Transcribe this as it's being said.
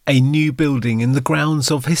A new building in the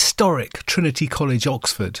grounds of historic Trinity College,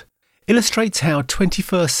 Oxford, illustrates how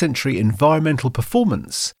 21st century environmental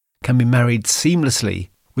performance can be married seamlessly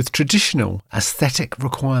with traditional aesthetic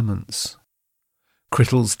requirements.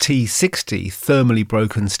 Crittall's T60 thermally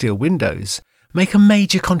broken steel windows make a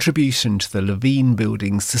major contribution to the Levine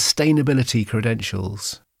Building's sustainability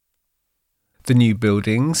credentials. The new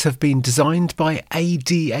buildings have been designed by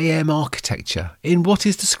ADAM Architecture in what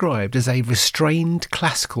is described as a restrained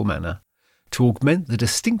classical manner to augment the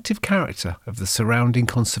distinctive character of the surrounding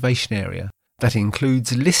conservation area that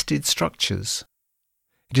includes listed structures.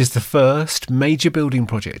 It is the first major building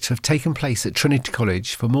project to have taken place at Trinity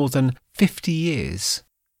College for more than 50 years.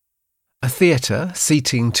 A theatre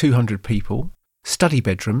seating 200 people, study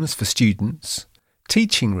bedrooms for students,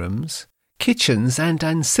 teaching rooms, kitchens and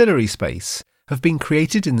ancillary space have been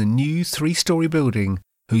created in the new 3-storey building,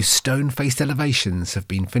 whose stone-faced elevations have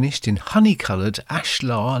been finished in honey-coloured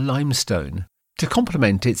ashlar limestone to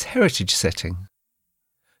complement its heritage setting.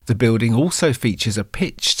 The building also features a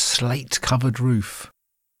pitched slate-covered roof.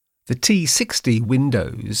 The T60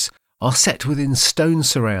 windows are set within stone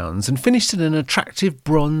surrounds and finished in an attractive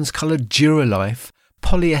bronze-coloured Duralife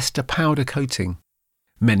polyester powder coating.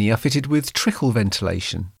 Many are fitted with trickle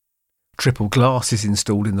ventilation. Triple glass is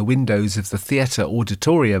installed in the windows of the theatre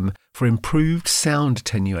auditorium for improved sound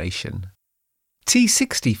attenuation.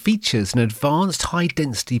 T60 features an advanced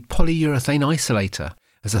high-density polyurethane isolator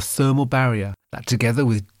as a thermal barrier that, together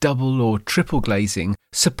with double or triple glazing,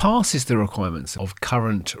 surpasses the requirements of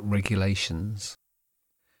current regulations.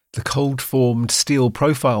 The cold-formed steel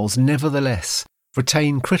profiles nevertheless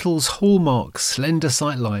retain Crittall's hallmark slender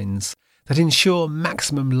sightlines that ensure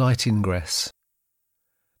maximum light ingress.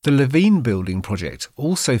 The Levine Building project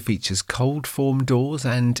also features cold-form doors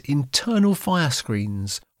and internal fire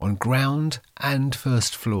screens on ground and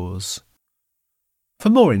first floors. For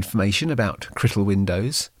more information about Crittall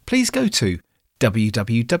Windows, please go to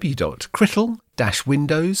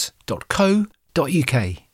www.crittall-windows.co.uk.